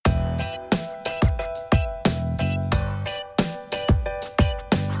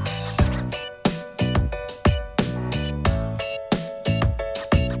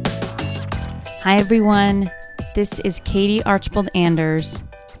Hi everyone, this is Katie Archbold Anders.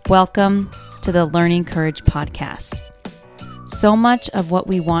 Welcome to the Learning Courage podcast. So much of what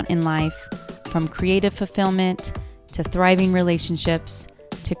we want in life, from creative fulfillment to thriving relationships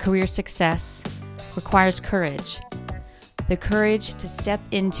to career success, requires courage. The courage to step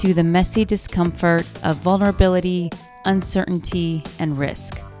into the messy discomfort of vulnerability, uncertainty, and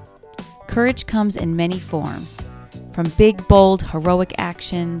risk. Courage comes in many forms, from big, bold, heroic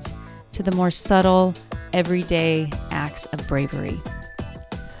actions to the more subtle, everyday acts of bravery.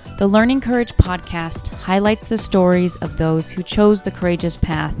 The Learning Courage podcast highlights the stories of those who chose the courageous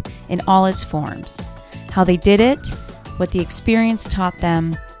path in all its forms, how they did it, what the experience taught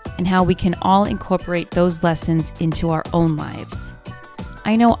them, and how we can all incorporate those lessons into our own lives.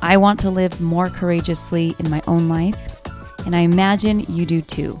 I know I want to live more courageously in my own life, and I imagine you do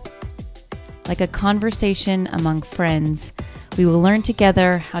too. Like a conversation among friends, we will learn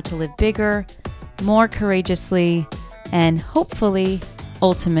together how to live bigger, more courageously, and hopefully,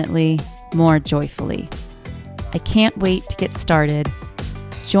 ultimately, more joyfully. I can't wait to get started.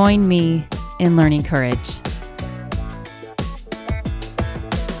 Join me in learning courage.